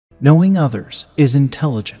Knowing others is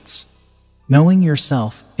intelligence. Knowing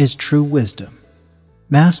yourself is true wisdom.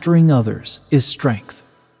 Mastering others is strength.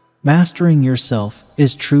 Mastering yourself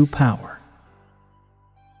is true power.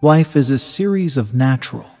 Life is a series of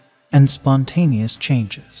natural and spontaneous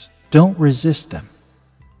changes. Don't resist them.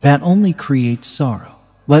 That only creates sorrow.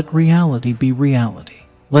 Let reality be reality.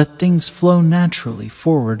 Let things flow naturally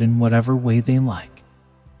forward in whatever way they like.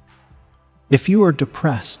 If you are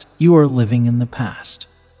depressed, you are living in the past.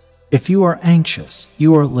 If you are anxious,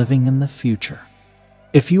 you are living in the future.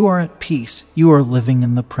 If you are at peace, you are living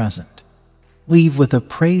in the present. Leave with the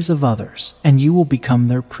praise of others, and you will become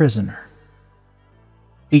their prisoner.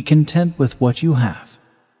 Be content with what you have.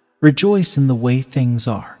 Rejoice in the way things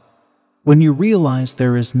are. When you realize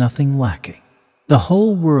there is nothing lacking, the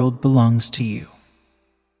whole world belongs to you.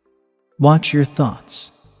 Watch your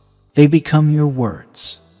thoughts. They become your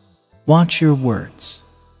words. Watch your words.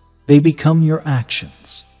 They become your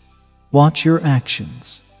actions. Watch your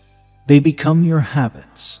actions. They become your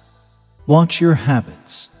habits. Watch your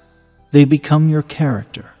habits. They become your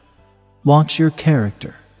character. Watch your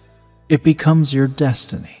character. It becomes your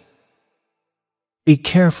destiny. Be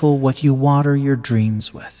careful what you water your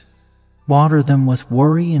dreams with. Water them with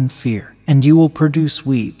worry and fear, and you will produce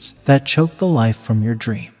weeds that choke the life from your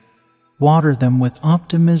dream. Water them with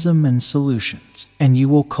optimism and solutions, and you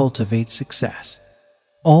will cultivate success.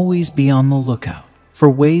 Always be on the lookout for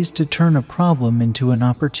ways to turn a problem into an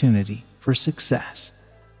opportunity for success.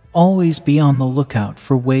 Always be on the lookout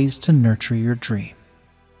for ways to nurture your dream.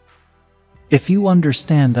 If you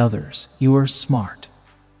understand others, you are smart.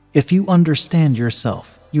 If you understand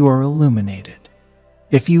yourself, you are illuminated.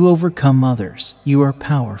 If you overcome others, you are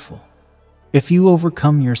powerful. If you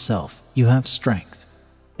overcome yourself, you have strength.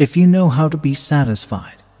 If you know how to be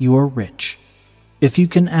satisfied, you are rich. If you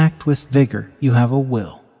can act with vigor, you have a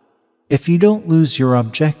will. If you don't lose your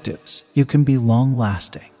objectives, you can be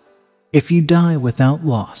long-lasting. If you die without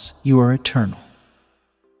loss, you are eternal.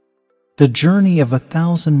 The journey of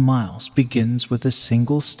 1,000 miles begins with a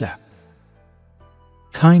single step.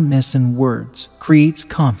 Kindness in words creates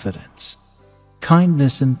confidence.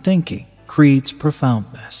 Kindness in thinking creates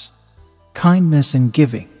profoundness. Kindness in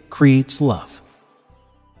giving creates love.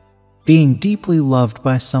 Being deeply loved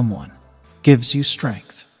by someone gives you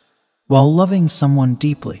strength, while loving someone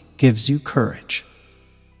deeply gives you courage.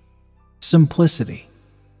 Simplicity,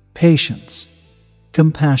 patience,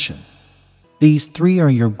 compassion. These three are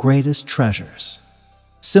your greatest treasures.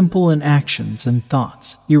 Simple in actions and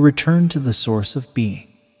thoughts, you return to the source of being.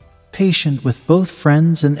 Patient with both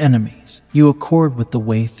friends and enemies, you accord with the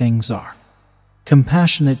way things are.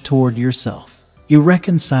 Compassionate toward yourself, you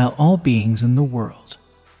reconcile all beings in the world.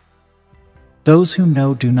 Those who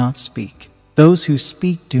know do not speak. Those who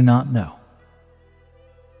speak do not know.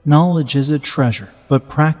 Knowledge is a treasure, but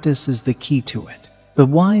practice is the key to it. The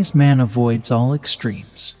wise man avoids all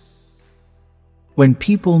extremes. When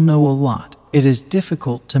people know a lot, it is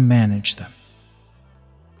difficult to manage them.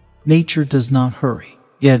 Nature does not hurry,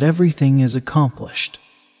 yet everything is accomplished.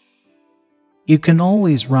 You can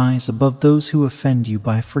always rise above those who offend you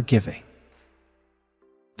by forgiving.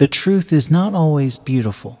 The truth is not always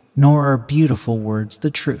beautiful, nor are beautiful words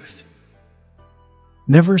the truth.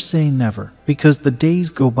 Never say never, because the days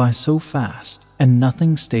go by so fast and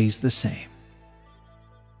nothing stays the same.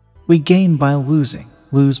 We gain by losing,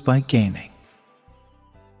 lose by gaining.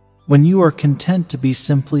 When you are content to be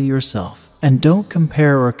simply yourself and don't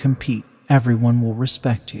compare or compete, everyone will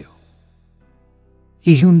respect you.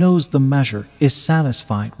 He who knows the measure is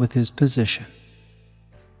satisfied with his position.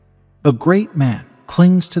 A great man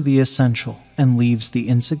clings to the essential and leaves the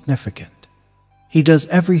insignificant. He does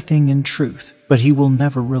everything in truth, but he will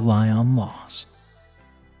never rely on laws.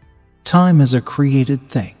 Time is a created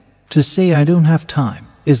thing. To say I don't have time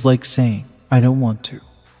is like saying I don't want to.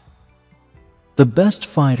 The best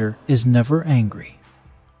fighter is never angry.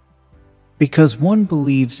 Because one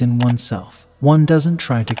believes in oneself, one doesn't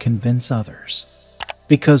try to convince others.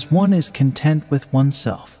 Because one is content with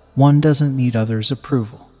oneself, one doesn't need others'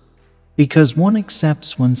 approval. Because one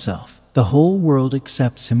accepts oneself, the whole world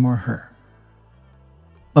accepts him or her.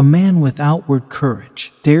 A man with outward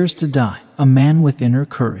courage dares to die. A man with inner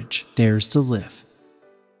courage dares to live.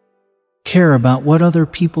 Care about what other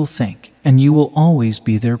people think, and you will always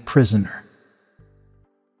be their prisoner.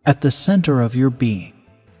 At the center of your being,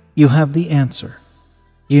 you have the answer.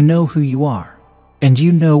 You know who you are, and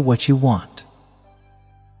you know what you want.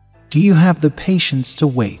 Do you have the patience to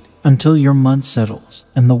wait until your mud settles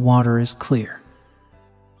and the water is clear?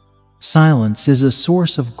 Silence is a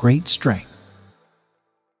source of great strength.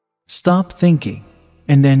 Stop thinking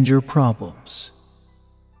and end your problems.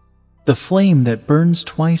 The flame that burns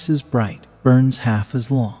twice as bright burns half as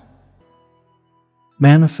long.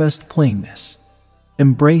 Manifest plainness.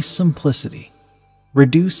 Embrace simplicity.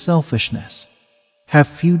 Reduce selfishness. Have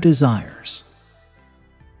few desires.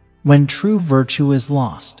 When true virtue is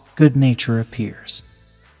lost, good nature appears.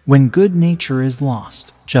 When good nature is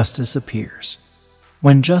lost, justice appears.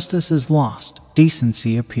 When justice is lost,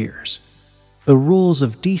 decency appears. The rules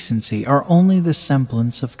of decency are only the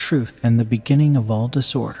semblance of truth and the beginning of all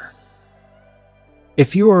disorder.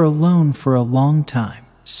 If you are alone for a long time,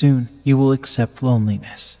 soon you will accept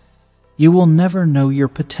loneliness. You will never know your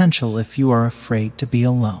potential if you are afraid to be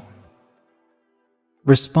alone.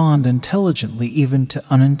 Respond intelligently even to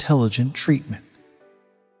unintelligent treatment.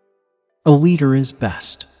 A leader is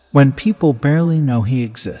best when people barely know he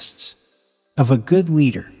exists. Of a good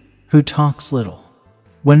leader who talks little,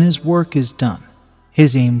 when his work is done,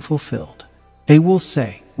 his aim fulfilled, they will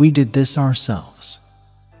say, "We did this ourselves."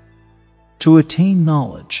 To attain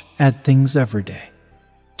knowledge, add things every day.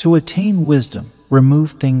 To attain wisdom,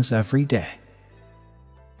 remove things every day.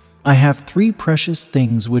 I have 3 precious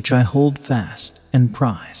things which I hold fast and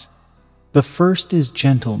prize. The first is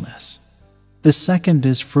gentleness. The second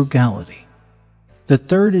is frugality. The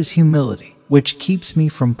third is humility, which keeps me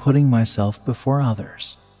from putting myself before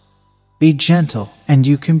others. Be gentle, and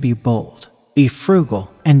you can be bold. Be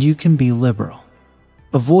frugal, and you can be liberal.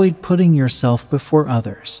 Avoid putting yourself before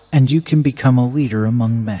others, and you can become a leader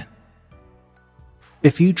among men.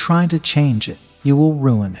 If you try to change it, you will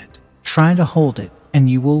ruin it. Try to hold it, and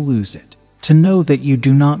you will lose it. To know that you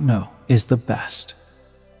do not know is the best.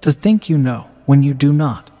 To think you know when you do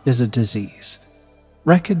not is a disease.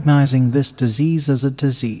 Recognizing this disease as a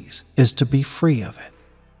disease is to be free of it.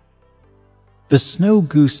 The snow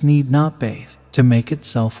goose need not bathe to make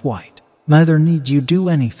itself white. Neither need you do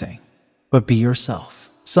anything, but be yourself.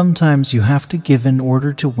 Sometimes you have to give in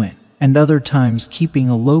order to win, and other times keeping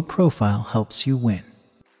a low profile helps you win.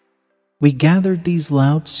 We gathered these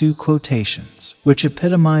Lao Tzu quotations, which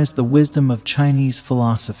epitomize the wisdom of Chinese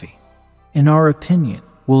philosophy. In our opinion,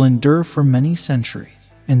 will endure for many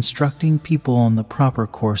centuries, instructing people on the proper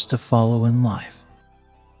course to follow in life.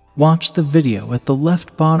 Watch the video at the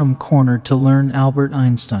left bottom corner to learn Albert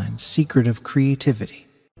Einstein's secret of creativity.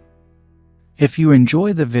 If you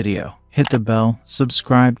enjoy the video, hit the bell,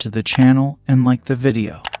 subscribe to the channel, and like the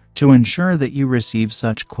video to ensure that you receive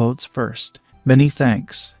such quotes first. Many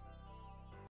thanks.